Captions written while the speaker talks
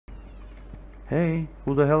Hey,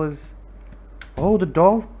 who the hell is... Oh, the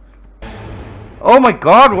doll? Oh my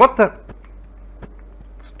god, what the...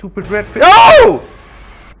 Stupid red face. Oh!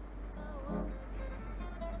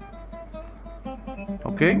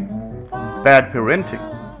 Okay. Bad parenting.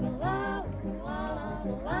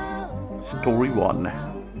 Story 1.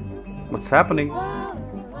 What's happening?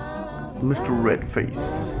 Mr.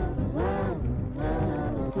 Redface.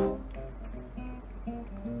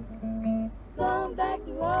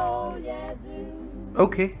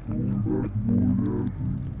 Okay.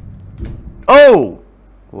 Oh!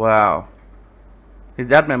 Wow. Is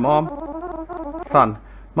that my mom? Son,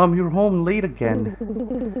 Mom, you're home late again.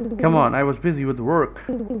 Come on, I was busy with work.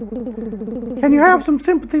 Can you have some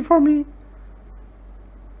sympathy for me?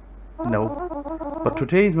 No. But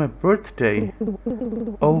today is my birthday.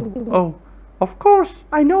 Oh, of course,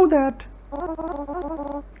 I know that.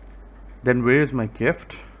 Then where's my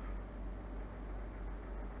gift?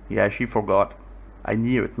 Yeah, she forgot. I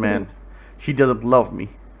knew it, man. She doesn't love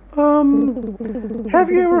me.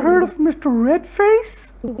 Have you ever heard of Mr.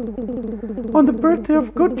 Redface? On the birthday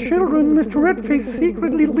of good children, Mr. Redface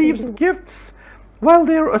secretly leaves gifts while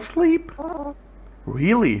they're asleep.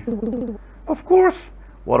 Really? Of course.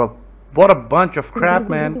 What a bunch of crap,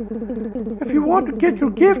 man. If you want to get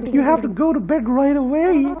your gift, you have to go to bed right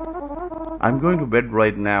away. I'm going to bed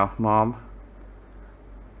right now, Mom.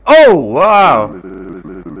 Oh, wow.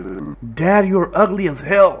 Dad, you're ugly as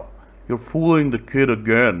hell. You're fooling the kid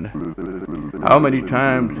again. How many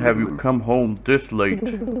times have you come home this late?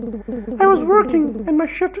 I was working and my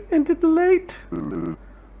shift ended late.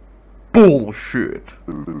 Bullshit.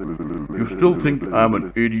 You still think I'm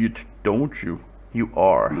an idiot, don't you? You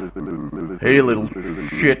are. Hey, little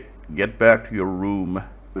shit, get back to your room.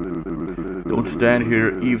 Don't stand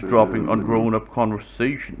here eavesdropping on grown-up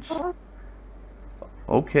conversations.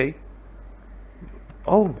 Okay.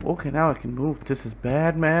 Oh, okay, now I can move. This is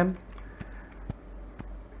bad, man.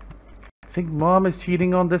 I think Mom is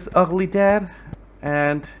cheating on this ugly dad,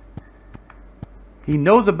 and he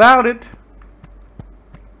knows about it.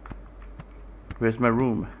 Where's my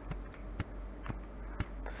room?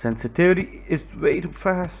 The sensitivity is way too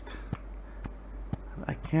fast.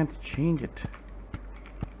 I can't change it.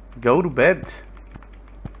 Go to bed.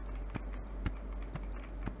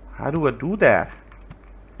 How do I do that?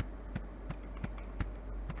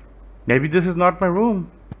 Maybe this is not my room.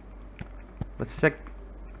 Let's check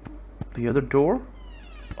the other door.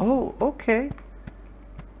 Oh, okay.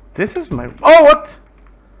 This is my... Oh, what?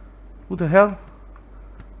 Who the hell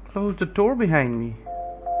closed the door behind me?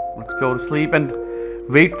 Let's go to sleep and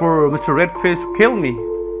wait for Mr. Redface to kill me.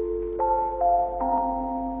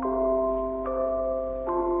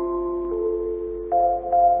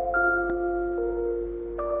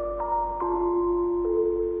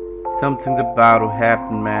 Something's about to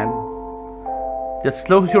happen, man. Just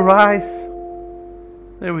close your eyes.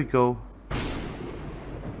 There we go.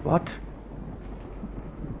 What?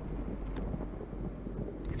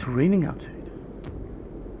 It's raining outside.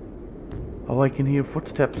 Oh, I can hear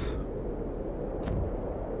footsteps.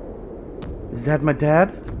 Is that my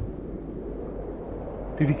dad?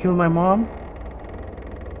 Did he kill my mom?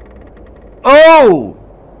 Oh!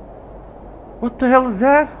 What the hell is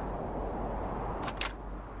that?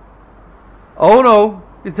 Oh no!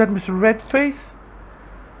 Is that Mr. Redface?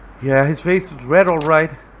 Yeah, his face is red,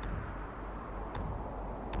 alright.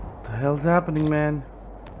 What the hell's happening, man?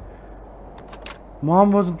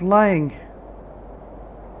 Mom wasn't lying.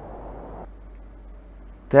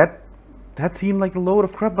 That seemed like a load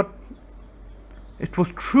of crap, but it was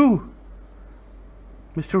true.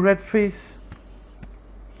 Mr. Redface,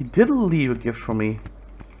 he did leave a gift for me.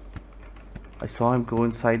 I saw him go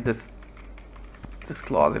inside this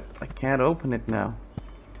closet. I can't open it now.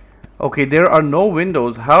 Okay, there are no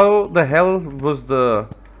windows. How the hell was the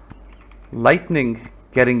lightning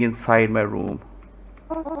getting inside my room?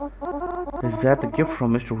 Is that the gift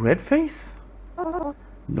from Mr. Redface?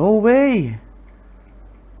 No way.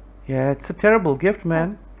 Yeah, it's a terrible gift,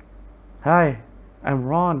 man. Hi, I'm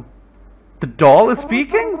Ron. The doll is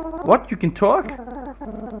speaking? What, you can talk?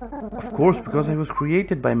 Of course, because I was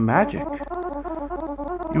created by magic.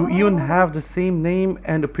 You even have the same name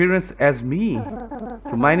and appearance as me.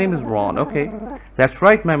 So my name is Ron, okay. That's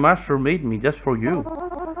right, my master made me just for you.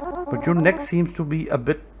 But your neck seems a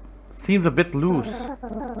bit loose.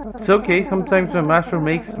 It's okay, sometimes my master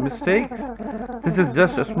makes mistakes. This is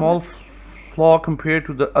just a small flaw compared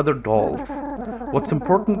to the other dolls. What's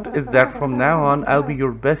important is that from now on, I'll be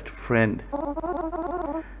your best friend.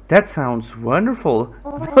 That sounds wonderful.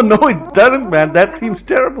 No, it doesn't, man. That seems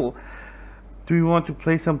terrible. Do you want to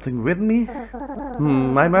play something with me?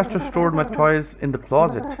 My master stored my toys in the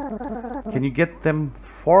closet. Can you get them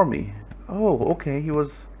for me? Oh, okay, he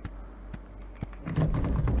was...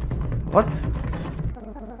 What?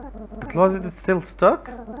 The closet is still stuck?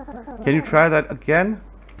 Can you try that again?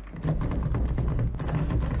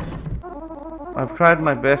 I've tried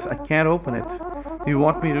my best, I can't open it. Do you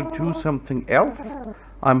want me to do something else?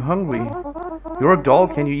 I'm hungry. You're a doll,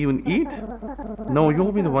 can you even eat? No,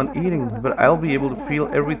 you'll be the one eating, but I'll be able to feel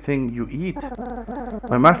everything you eat.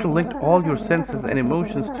 My master linked all your senses and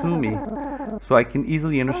emotions to me, so I can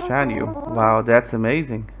easily understand you. Wow, that's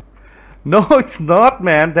amazing. No, it's not,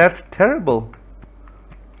 man, that's terrible.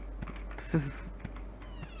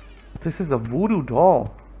 This is a voodoo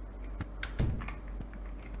doll.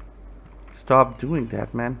 Stop doing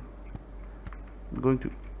that, man. I'm going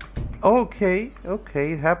to... Okay,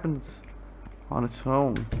 it happens on its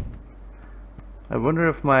own. I wonder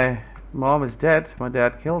if my mom is dead. My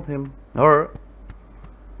dad killed him. Or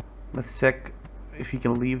let's check if he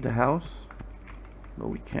can leave the house. No,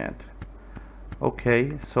 we can't.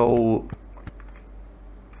 Okay, so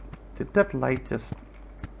did that light just...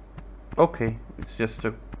 Okay, it's just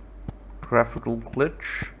a graphical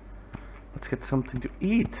glitch. Let's get something to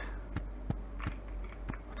eat.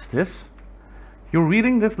 What's this? You're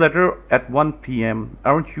reading this letter at 1 p.m.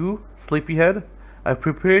 Aren't you, sleepyhead? I've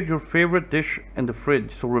prepared your favorite dish in the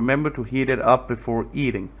fridge, so remember to heat it up before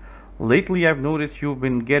eating. Lately I've noticed you've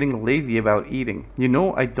been getting lazy about eating. You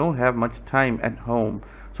know I don't have much time at home,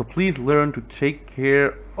 so please learn to take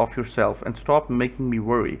care of yourself and stop making me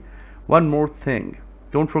worry. One more thing.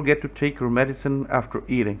 Don't forget to take your medicine after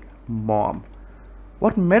eating. Mom.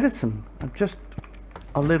 What medicine? I'm just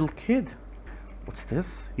a little kid. What's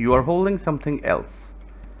this? You are holding something else.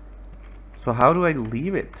 So how do I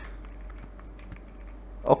leave it?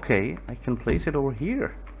 Okay, I can place it over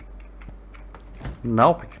here.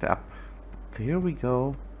 Now pick it up. There we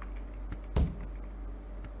go.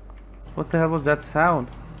 What the hell was that sound?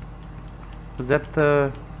 Was that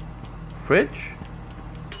the fridge?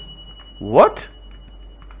 What?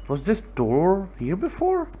 Was this door here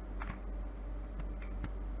before?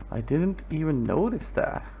 I didn't even notice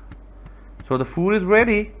that. So the food is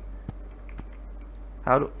ready.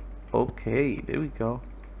 How do... Okay, there we go.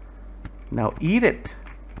 Now eat it.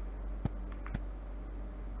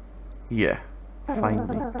 Yeah,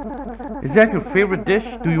 finally. Is that your favorite dish?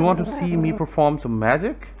 Do you want to see me perform some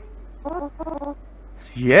magic?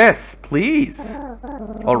 Yes, please.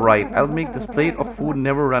 Alright, I'll make this plate of food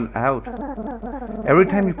never run out. Every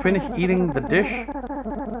time you finish eating the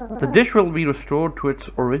dish will be restored to its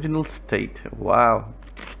original state. Wow.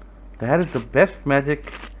 That is the best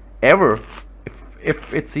magic ever.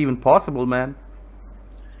 If it's even possible, man.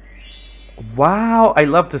 Wow, I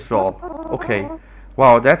love this doll. Okay.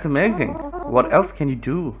 Wow, that's amazing. What else can you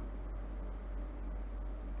do?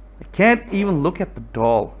 I can't even look at the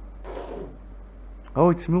doll. Oh,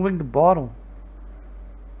 it's moving the bottle.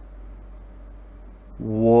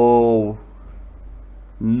 Whoa.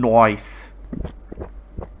 Nice.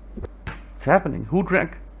 What's happening? Who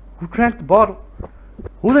drank the bottle?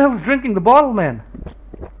 Who the hell is drinking the bottle, man?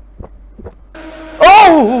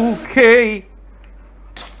 Oh, okay.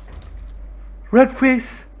 Red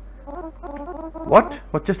face. What?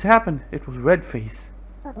 What just happened? It was red face.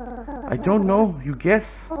 I don't know. You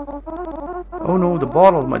guess? Oh no, the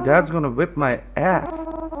bottle. My dad's gonna whip my ass.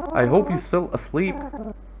 I hope he's still asleep.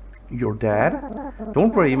 Your dad?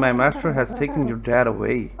 Don't worry, my master has taken your dad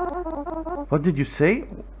away. What did you say?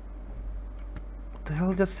 What the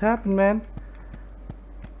hell just happened, man?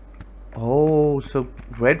 Oh, so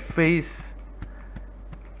Redface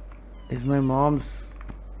is my mom's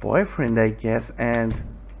boyfriend, I guess, and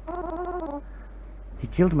he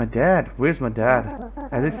killed my dad. Where's my dad?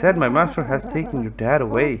 As I said, my master has taken your dad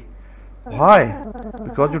away. Why?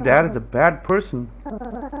 Because your dad is a bad person.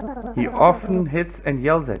 He often hits and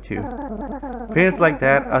yells at you. Parents like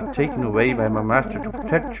that are taken away by my master to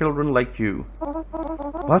protect children like you.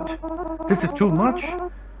 What? This is too much.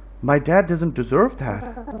 My dad doesn't deserve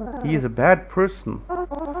that. He is a bad person.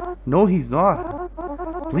 No, he's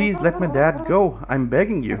not. Please let my dad go. I'm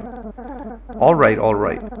begging you. Alright.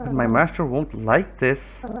 But my master won't like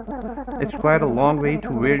this. It's quite a long way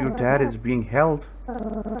to where your dad is being held.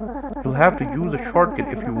 You'll have to use a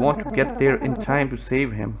shortcut if you want to get there in time to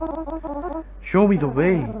save him. Show me the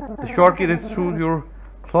way. The shortcut is through your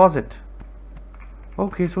closet.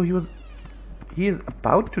 Okay, so he is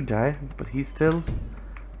about to die, but he's still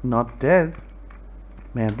not dead.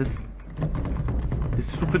 Man, this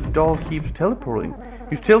stupid doll keeps teleporting.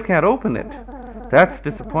 You still can't open it. That's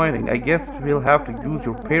disappointing. I guess we'll have to use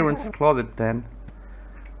your parents' closet then.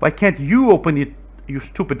 Why can't you open it, you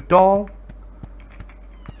stupid doll?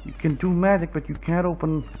 You can do magic, but you can't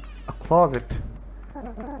open a closet.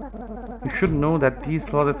 You should know that these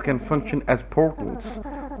closets can function as portals.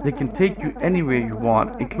 They can take you anywhere you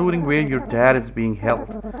want, including where your dad is being held.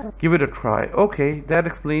 Give it a try. Okay, that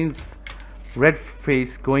explains red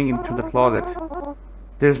face going into the closet.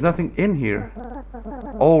 There's nothing in here.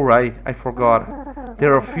 Oh right, I forgot.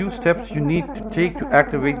 There are a few steps you need to take to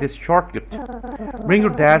activate this shortcut. Bring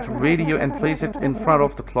your dad's radio and place it in front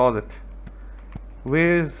of the closet.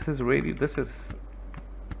 Where's his radio? This is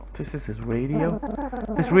his radio.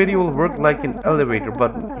 This radio will work like an elevator,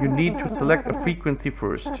 but you need to select a frequency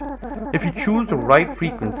first. If you choose the right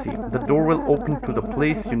frequency, the door will open to the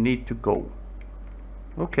place you need to go.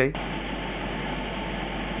 Okay.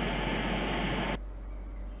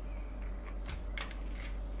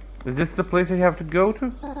 Is this the place I have to go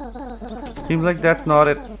to? Seems like that's not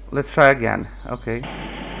it. Let's try again. Okay.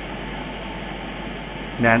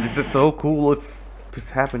 Man, this is so cool if this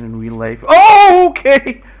happened in real life. Oh,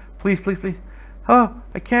 okay! Please, please, please. Oh,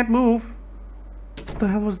 I can't move. What the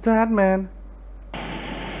hell was that, man?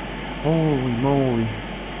 Holy moly.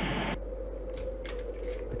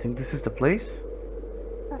 I think this is the place.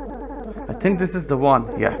 I think this is the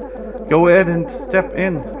one. Yeah. Go ahead and step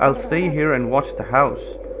in. I'll stay here and watch the house.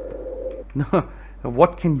 No,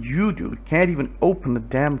 what can you do? You can't even open the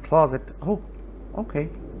damn closet. Oh, okay.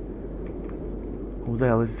 Who the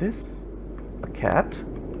hell is this? A cat?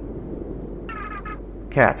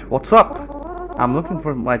 Cat, what's up? I'm looking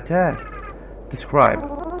for my dad. Describe.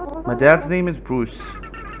 My dad's name is Bruce.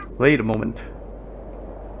 Wait a moment.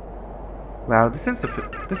 Wow, this is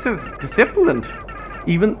disciplined.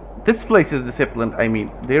 Even this place is disciplined. I mean,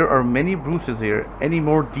 there are many Bruces here. Any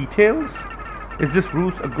more details? Is this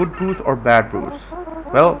Bruce a good Bruce or bad Bruce?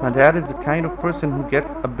 Well, my dad is the kind of person who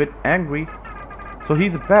gets a bit angry, so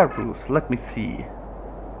he's a bad Bruce. Let me see.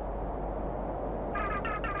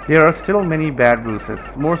 There are still many bad Bruces.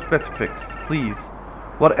 More specifics, please.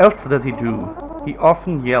 What else does he do? He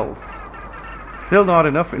often yells. Still not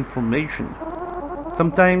enough information.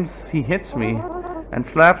 Sometimes he hits me and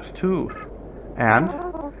slaps too. And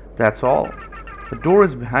that's all. The door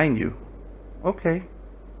is behind you. Okay.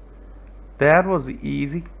 That was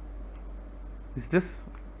easy. Is this?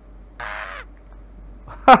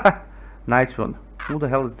 Haha, nice one. Who the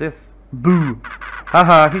hell is this? Boo!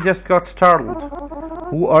 Haha, he just got startled.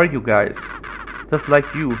 Who are you guys? Just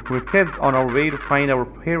like you, we're kids on our way to find our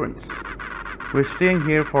parents. We're staying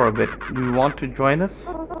here for a bit. Do you want to join us?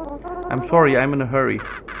 I'm sorry, I'm in a hurry.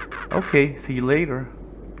 Okay, see you later.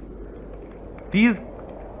 These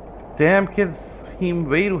damn kids seem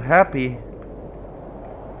way too happy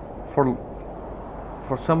for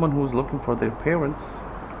someone who's looking for their parents.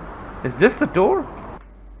 Is this the door?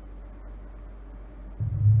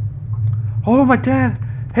 Oh, my dad!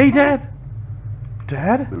 Hey, Dad!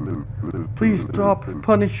 Dad? Please stop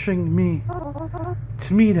punishing me.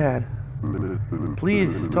 It's me, Dad.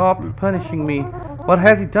 Please stop punishing me. What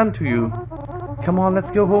has he done to you? Come on,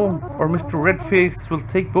 let's go home, or Mr. Redface will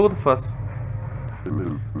take both of us.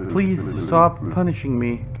 Please stop punishing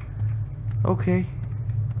me. Okay.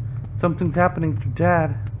 Something's happening to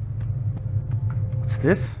Dad. What's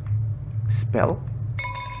this? Spell?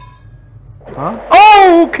 Huh?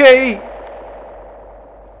 Oh, okay!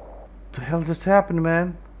 What the hell just happened,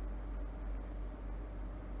 man?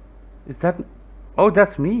 Is that... Oh,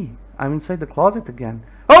 that's me. I'm inside the closet again.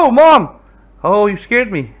 Oh, Mom! Oh, you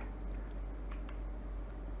scared me.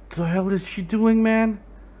 What the hell is she doing, man?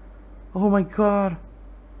 Oh my god.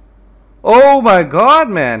 Oh my god,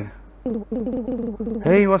 man!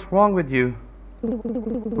 Hey, what's wrong with you?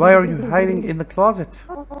 Why are you hiding in the closet?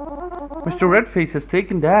 Mr. Redface has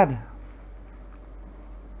taken Dad.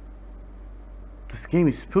 This game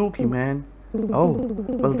is spooky, man. Oh,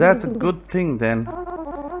 well that's a good thing then.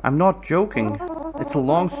 I'm not joking. It's a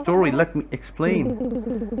long story, let me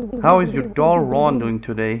explain. How is your doll Ron doing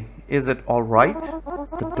today? Is it alright?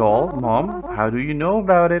 The doll? Mom, how do you know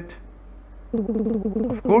about it?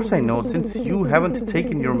 Of course I know, since you haven't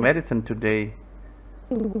taken your medicine today.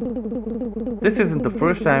 This isn't the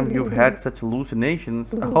first time you've had such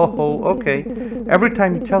hallucinations. Oh, okay. Every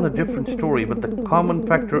time you tell a different story, but the common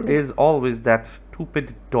factor is always that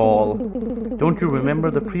stupid doll. Don't you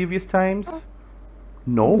remember the previous times?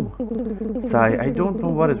 No. Sai, I don't know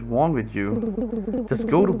what is wrong with you. Just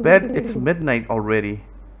go to bed, it's midnight already.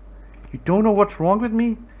 You don't know what's wrong with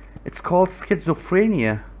me? It's called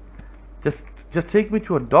schizophrenia. Just take me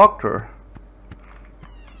to a doctor.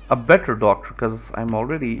 A better doctor, because I'm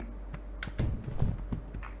already...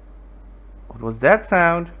 What was that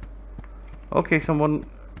sound? Okay, someone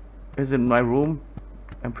is in my room.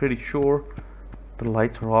 I'm pretty sure the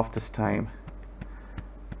lights are off this time.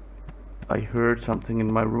 I heard something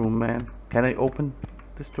in my room, man. Can I open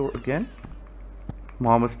this door again?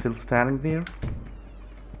 Mom is still standing there.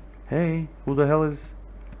 Hey, who the hell is...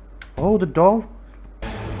 Oh, the doll?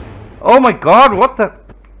 Oh my god, what the...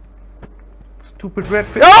 Stupid red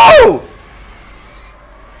face. Oh!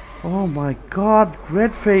 Oh my god,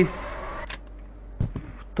 red face.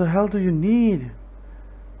 What the hell do you need?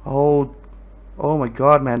 Oh my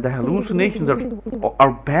god, man, the hallucinations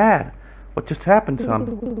are bad. What just happened,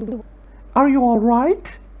 son? Are you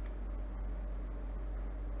alright?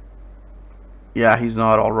 Yeah, he's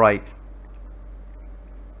not alright.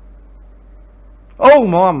 Oh,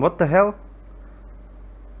 Mom, what the hell?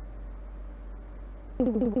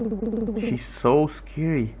 She's so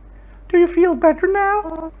scary. Do you feel better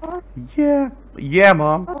now? Yeah,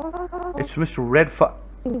 Mom. It's Mr. Redfoot.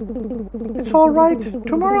 It's alright.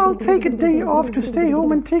 Tomorrow I'll take a day off to stay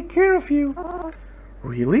home and take care of you.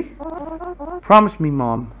 Really? Promise me,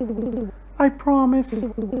 Mom. I promise.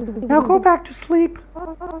 Now go back to sleep.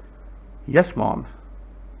 Yes, Mom.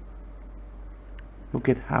 Look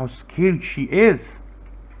at how scared she is.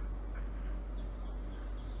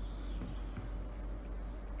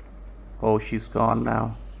 Oh, she's gone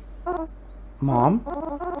now. Mom?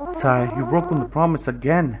 Sigh, you've broken the promise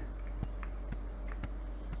again.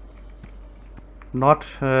 Not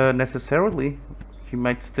necessarily. She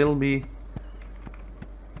might still be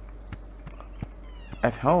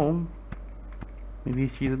at home.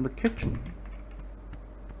 Maybe she's in the kitchen.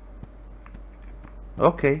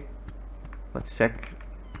 Okay. Let's check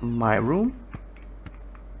my room.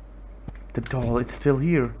 The doll, it's still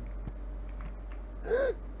here.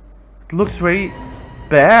 It looks very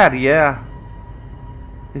bad, yeah.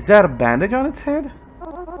 Is that a bandage on its head?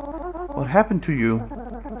 What happened to you?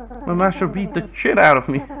 My master beat the shit out of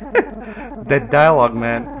me. That dialogue,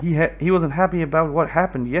 man. He wasn't happy about what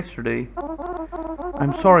happened yesterday.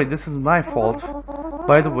 I'm sorry, this is my fault.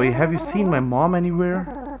 By the way, have you seen my mom anywhere?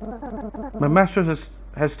 My master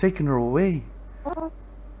has taken her away.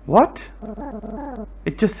 What?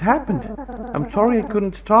 It just happened. I'm sorry I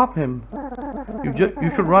couldn't stop him. You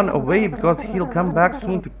should run away because he'll come back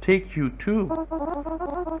soon to take you too.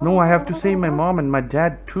 No, I have to save my mom and my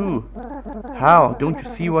dad too. How? Don't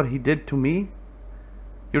you see what he did to me?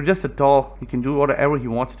 You're just a doll. He can do whatever he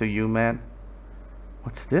wants to you, man.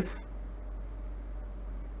 What's this?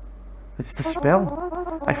 It's the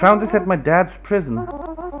spell. I found this at my dad's prison.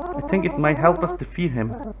 I think it might help us defeat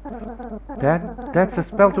him. That's a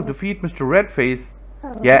spell to defeat Mr. Redface.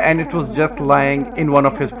 Yeah, and it was just lying in one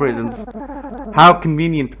of his prisons. How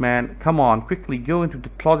convenient, man. Come on, quickly go into the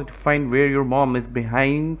closet to find where your mom is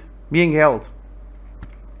being held.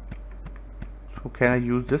 So can I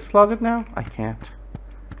use this closet now? I can't.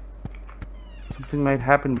 Something might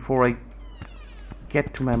happen before I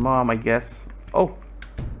get to my mom, I guess. Oh,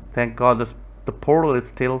 thank God the portal is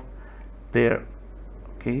still there.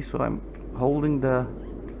 Okay, so I'm holding the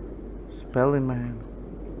spell in my hand.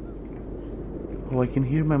 Oh, I can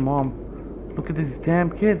hear my mom. Look at these damn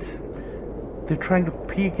kids. They're trying to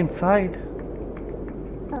peek inside.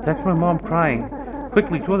 That's my mom crying.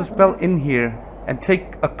 Quickly, throw the spell in here and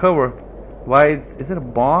take a cover. Why, is it a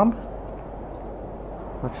bomb?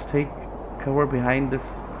 Let's take cover behind this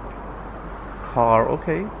car.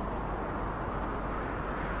 Okay.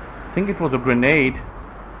 I think it was a grenade.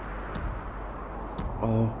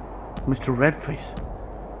 Oh, Mr. Redface.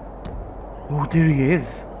 Oh, there he is.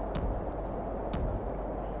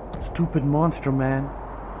 Stupid monster, man.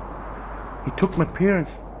 He took my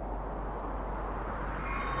parents.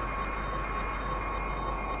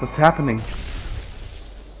 What's happening?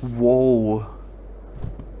 Whoa.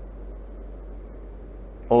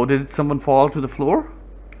 Oh, did someone fall to the floor?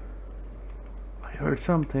 I heard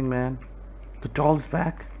something, man. The doll's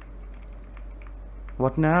back.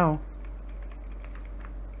 What now?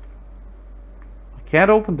 I can't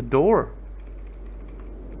open the door.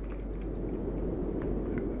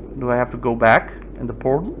 Do I have to go back in the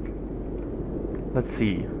portal? Let's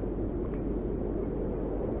see.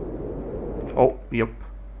 Oh, yep.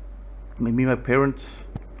 Maybe my parents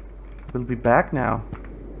will be back now.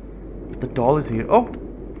 The doll is here. Oh!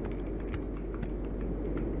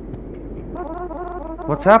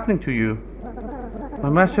 What's happening to you? My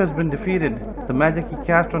master has been defeated. The magic he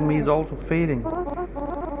cast on me is also fading.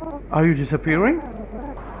 Are you disappearing?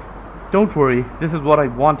 Don't worry, this is what I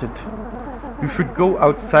wanted. You should go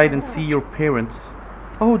outside and see your parents.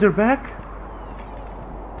 Oh, they're back?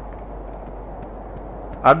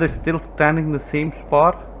 Are they still standing in the same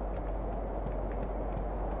spot?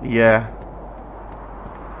 Yeah.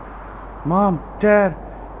 Mom, Dad,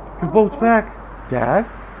 you're both back. Dad?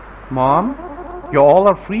 Mom? You all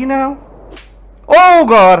are free now? Oh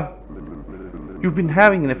God! You've been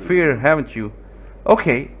having an affair, haven't you?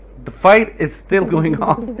 Okay, the fight is still going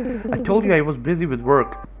on. I told you I was busy with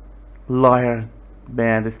work. Liar.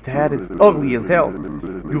 Man, this dad is ugly as hell.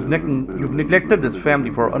 You've neglected this family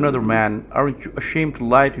for another man. Aren't you ashamed to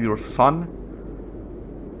lie to your son?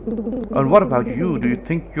 And what about you? Do you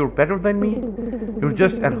think you're better than me? You're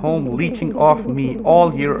just at home leeching off me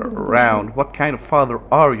all year round. What kind of father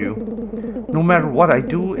are you? No matter what I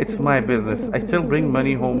do, it's my business. I still bring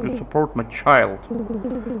money home to support my child.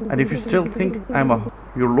 And if you still think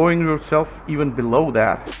you're lowering yourself even below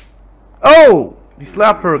that. Oh! He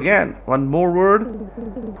slapped her again. One more word.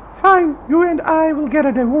 Fine, you and I will get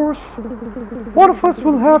a divorce. One of us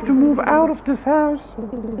will have to move out of this house.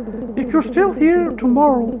 If you're still here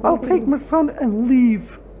tomorrow, I'll take my son and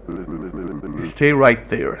leave. You stay right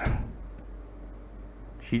there.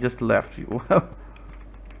 She just left you.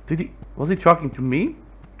 Was he talking to me?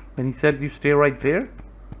 And he said you stay right there?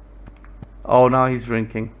 Oh, now he's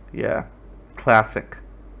drinking. Yeah, classic.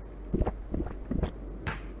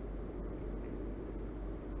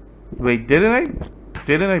 Wait,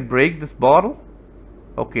 didn't I break this bottle?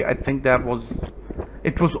 Okay, I think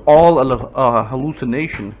it was all a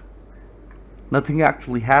hallucination. Nothing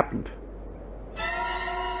actually happened.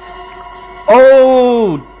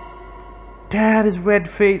 Oh! Dad is red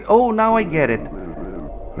face. Oh, now I get it.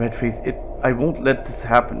 Red face, I won't let this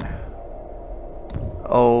happen.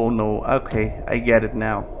 Oh no, okay, I get it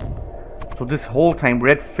now. So this whole time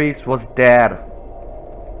red face was Dad.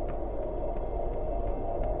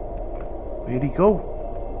 Where'd he go?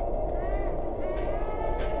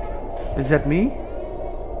 Is that me?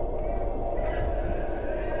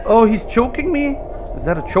 Oh, he's choking me? Is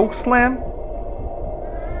that a choke slam?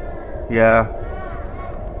 Yeah.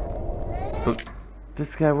 So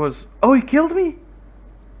this guy was... Oh, he killed me?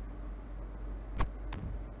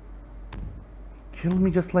 Killed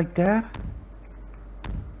me just like that?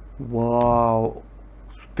 Wow.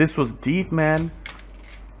 This was deep, man.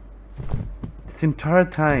 This entire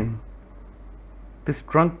time. This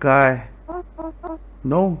drunk guy.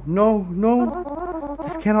 No, no, no.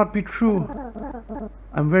 This cannot be true.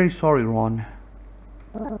 I'm very sorry, Ron.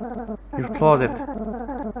 Your closet.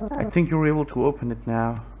 I think you're able to open it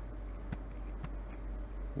now.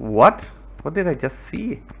 What? What did I just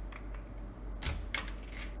see?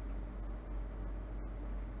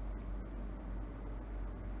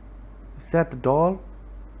 Is that the doll?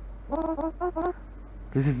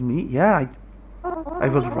 This is me? Yeah, I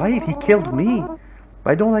was right. He killed me.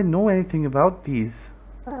 Why don't I know anything about these?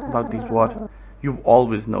 About these what? You've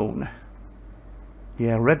always known.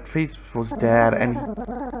 Yeah, Redface was Dad, and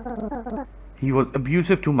he was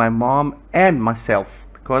abusive to my mom and myself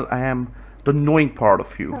because I am the knowing part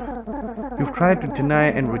of you. You've tried to deny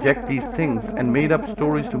and reject these things and made up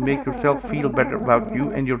stories to make yourself feel better about you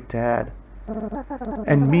and your dad.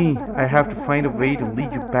 And me, I have to find a way to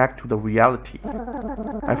lead you back to the reality.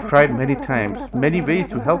 I've tried many times, many ways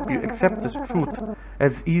to help you accept this truth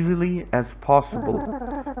as easily as possible.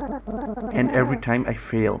 And every time I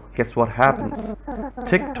fail, guess what happens?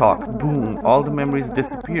 Tick-tock, boom, all the memories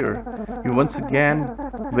disappear. You once again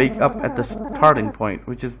wake up at the starting point,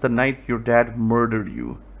 which is the night your dad murdered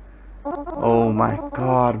you. Oh my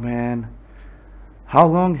God, man. How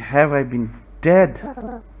long have I been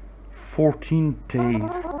dead? 14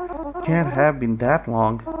 days. Can't have been that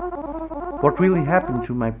long. What really happened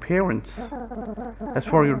to my parents? As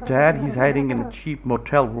for your dad, he's hiding in a cheap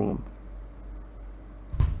motel room.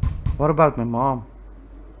 What about my mom?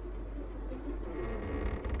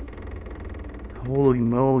 Holy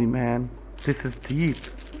moly, man. This is deep.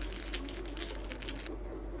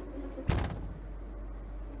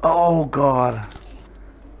 Oh God.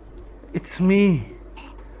 It's me.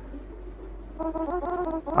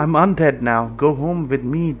 I'm undead now. Go home with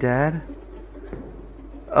me, Dad.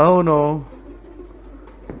 Oh no.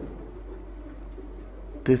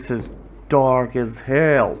 This is dark as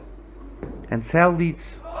hell. And sadly,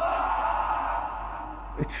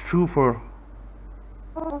 it's true for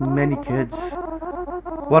many kids.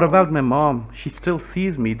 What about my mom? She still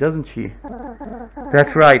sees me, doesn't she?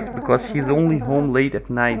 That's right, because she's only home late at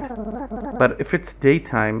night. But if it's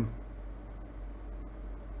daytime...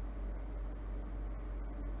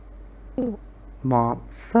 Mom,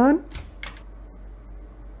 son?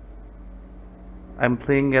 I'm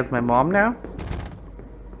playing as my mom now?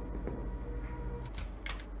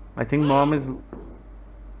 I think mom is...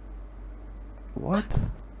 What?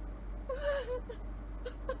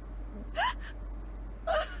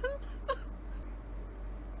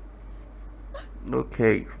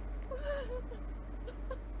 Okay.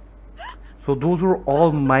 So those were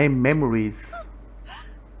all my memories.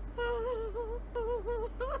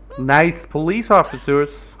 Nice police officers.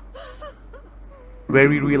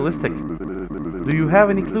 Very realistic. Do you have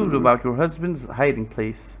any clues about your husband's hiding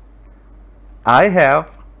place? I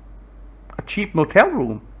have a cheap motel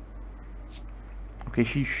room. Okay,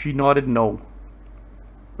 she nodded no.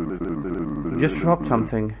 You just dropped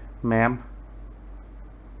something, ma'am.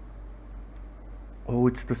 Oh,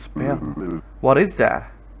 it's the spell. What is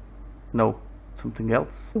that? No, something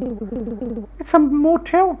else. It's a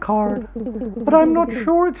motel card, but I'm not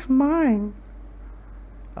sure it's mine.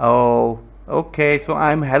 Oh, okay, so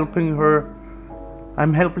I'm helping her.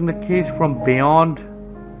 I'm helping the case from beyond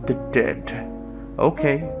the dead.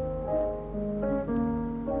 Okay.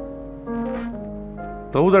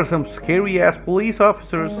 Those are some scary ass police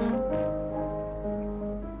officers.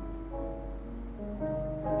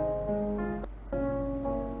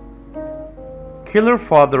 Killer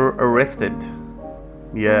father arrested.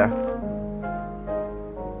 Yeah.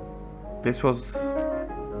 This was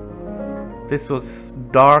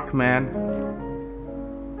dark, man.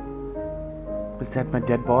 Was that my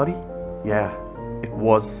dead body? Yeah, it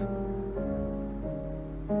was.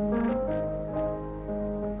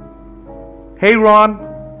 Hey Ron,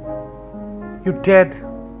 you're dead.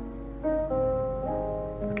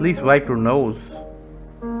 At least wipe your nose.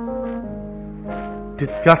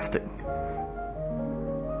 Disgusting.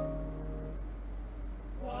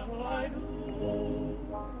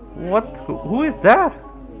 What? Who is that?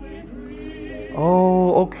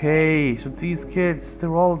 Oh, okay. So these kids,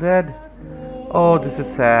 they're all dead. Oh, this is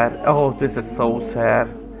sad. Oh, this is so sad.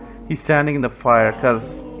 He's standing in the fire because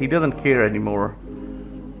he doesn't care anymore.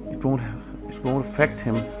 It won't affect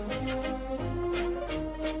him.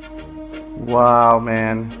 Wow,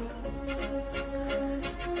 man.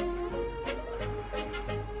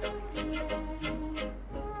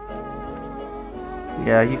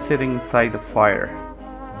 Yeah, he's sitting inside the fire.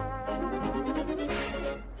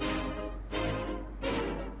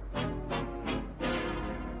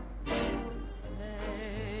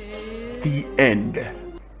 The end.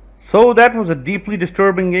 So that was a deeply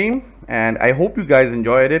disturbing game, and I hope you guys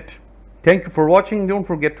enjoyed it. Thank you for watching. Don't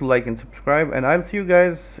forget to like and subscribe, and I'll see you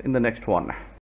guys in the next one.